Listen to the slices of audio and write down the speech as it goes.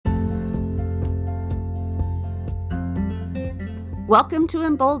Welcome to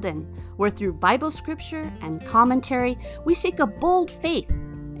Embolden, where through Bible scripture and commentary, we seek a bold faith,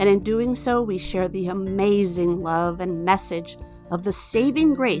 and in doing so, we share the amazing love and message of the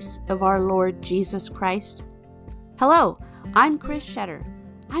saving grace of our Lord Jesus Christ. Hello, I'm Chris Shetter.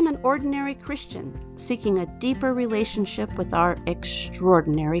 I'm an ordinary Christian seeking a deeper relationship with our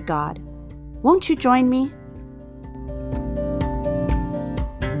extraordinary God. Won't you join me?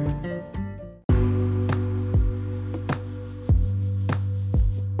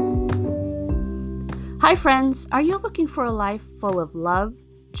 Hi friends, are you looking for a life full of love,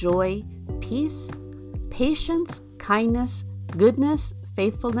 joy, peace, patience, kindness, goodness,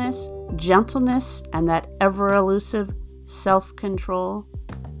 faithfulness, gentleness, and that ever-elusive self-control?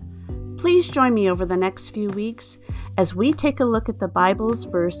 Please join me over the next few weeks as we take a look at the Bible's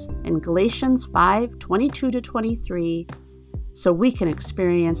verse in Galatians 5:22-23 so we can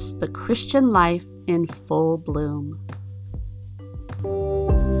experience the Christian life in full bloom.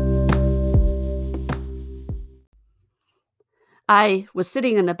 I was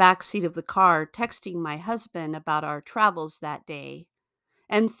sitting in the back seat of the car texting my husband about our travels that day,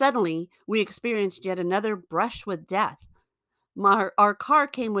 and suddenly we experienced yet another brush with death. Our car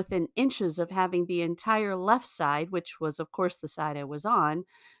came within inches of having the entire left side, which was of course the side I was on,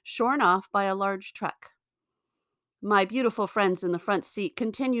 shorn off by a large truck. My beautiful friends in the front seat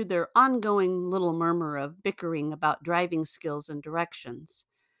continued their ongoing little murmur of bickering about driving skills and directions.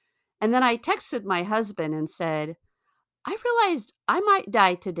 And then I texted my husband and said, I realized I might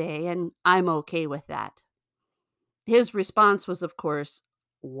die today, and I'm okay with that. His response was, of course,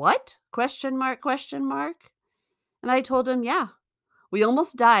 "What? Question mark, question mark?" And I told him, yeah, we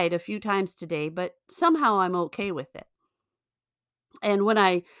almost died a few times today, but somehow I'm okay with it. And when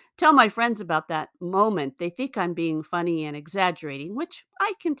I tell my friends about that moment, they think I'm being funny and exaggerating, which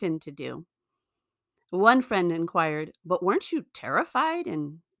I can tend to do. One friend inquired, but weren't you terrified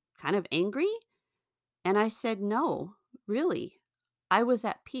and kind of angry? And I said, no, really, I was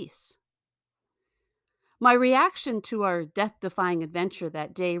at peace. My reaction to our death defying adventure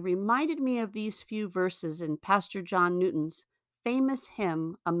that day reminded me of these few verses in Pastor John Newton's famous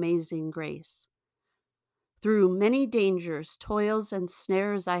hymn, Amazing Grace. Through many dangers, toils, and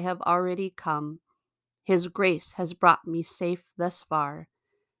snares I have already come. His grace has brought me safe thus far,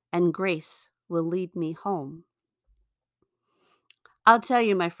 and grace will lead me home. I'll tell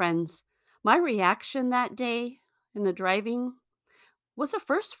you, my friends, my reaction that day in the driving was a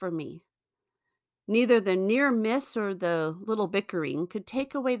first for me. Neither the near miss or the little bickering could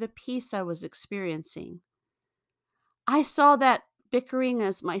take away the peace I was experiencing. I saw that bickering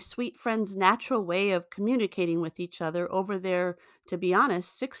as my sweet friend's natural way of communicating with each other over their, to be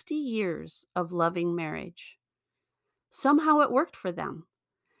honest, 60 years of loving marriage. Somehow it worked for them.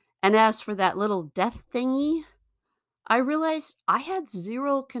 And as for that little death thingy, I realized I had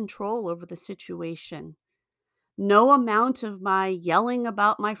zero control over the situation. No amount of my yelling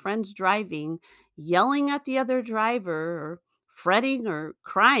about my friend's driving, yelling at the other driver, or fretting or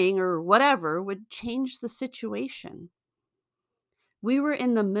crying or whatever would change the situation. We were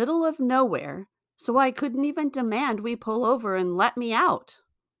in the middle of nowhere, so I couldn't even demand we pull over and let me out.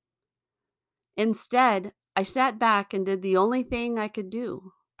 Instead, I sat back and did the only thing I could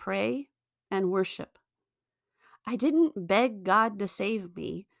do: pray and worship. I didn't beg God to save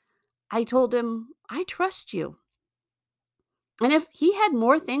me. I told him, I trust you. And if he had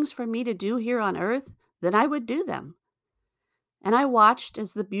more things for me to do here on earth, then I would do them. And I watched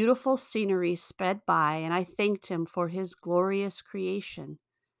as the beautiful scenery sped by, and I thanked him for his glorious creation.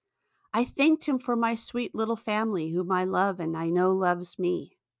 I thanked him for my sweet little family, whom I love and I know loves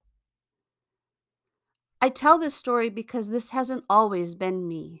me. I tell this story because this hasn't always been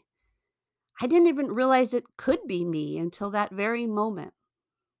me. I didn't even realize it could be me until that very moment,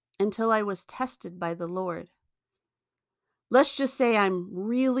 until I was tested by the Lord. Let's just say I'm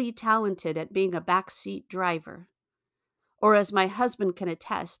really talented at being a backseat driver. Or as my husband can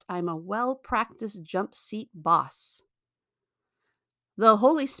attest, I'm a well-practiced jump seat boss. The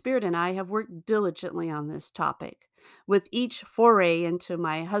Holy Spirit and I have worked diligently on this topic, with each foray into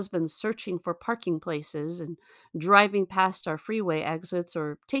my husband's searching for parking places and driving past our freeway exits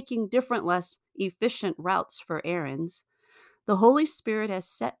or taking different, less efficient routes for errands. The Holy Spirit has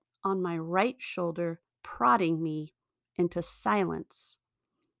set on my right shoulder, prodding me into silence.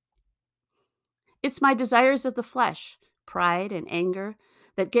 It's my desires of the flesh, pride and anger,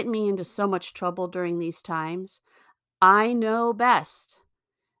 that get me into so much trouble during these times. I know best.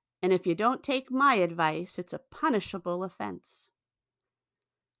 And if you don't take my advice, it's a punishable offense.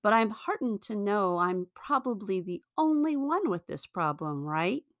 But I'm heartened to know I'm probably the only one with this problem,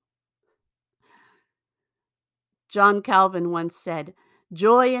 right? John Calvin once said,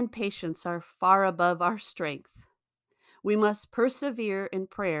 "Joy and patience are far above our strength." We must persevere in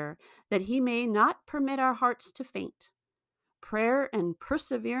prayer that He may not permit our hearts to faint. Prayer and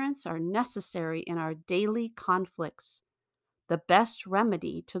perseverance are necessary in our daily conflicts. The best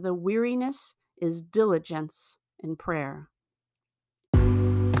remedy to the weariness is diligence in prayer.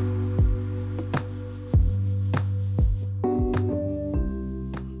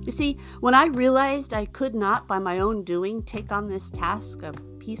 You see, when I realized I could not by my own doing take on this task of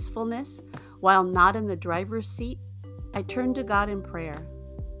peacefulness while not in the driver's seat, I turned to God in prayer.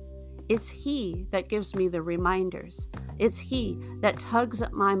 It's He that gives me the reminders. It's He that tugs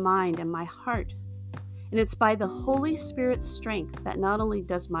at my mind and my heart. And it's by the Holy Spirit's strength that not only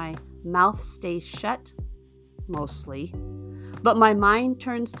does my mouth stay shut, mostly, but my mind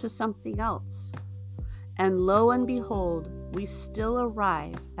turns to something else. And lo and behold, we still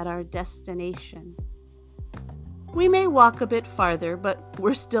arrive at our destination. We may walk a bit farther, but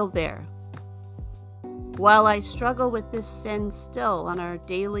we're still there. While I struggle with this sin still on our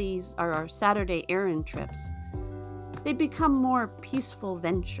daily or our Saturday errand trips, they become more peaceful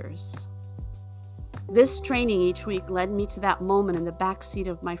ventures. This training each week led me to that moment in the backseat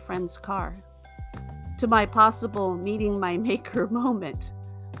of my friend's car, to my possible meeting my Maker moment.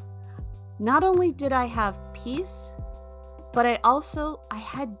 Not only did I have peace, but I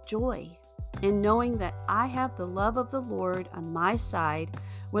had joy in knowing that I have the love of the Lord on my side,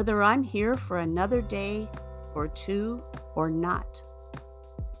 whether I'm here for another day or two or not.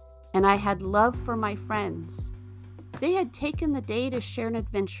 And I had love for my friends. They had taken the day to share an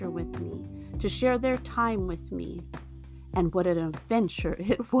adventure with me, to share their time with me. And what an adventure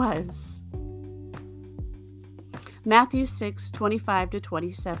it was. Matthew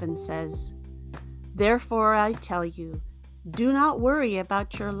 6:25-27 says, "Therefore I tell you, do not worry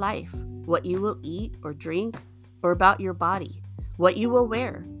about your life, what you will eat or drink, or about your body, what you will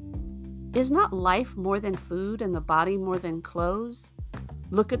wear. Is not life more than food and the body more than clothes?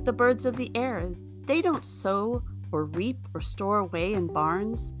 Look at the birds of the air. They don't sow or reap or store away in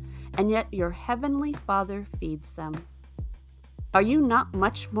barns, and yet your heavenly Father feeds them. Are you not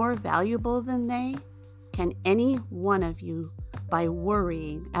much more valuable than they? Can any one of you, by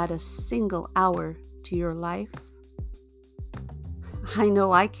worrying, add a single hour to your life?" I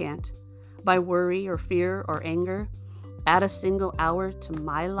know I can't, by worry or fear or anger, add a single hour to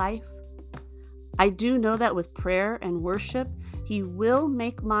my life. I do know that with prayer and worship, He will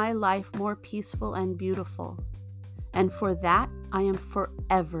make my life more peaceful and beautiful. And for that, I am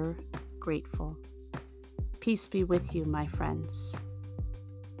forever grateful. Peace be with you, my friends.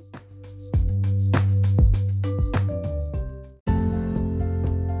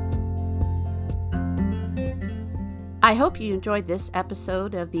 I hope you enjoyed this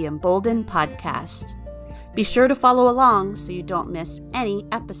episode of the Emboldened Podcast. Be sure to follow along so you don't miss any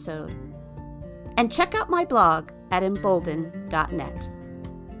episode. And check out my blog at emboldened.net.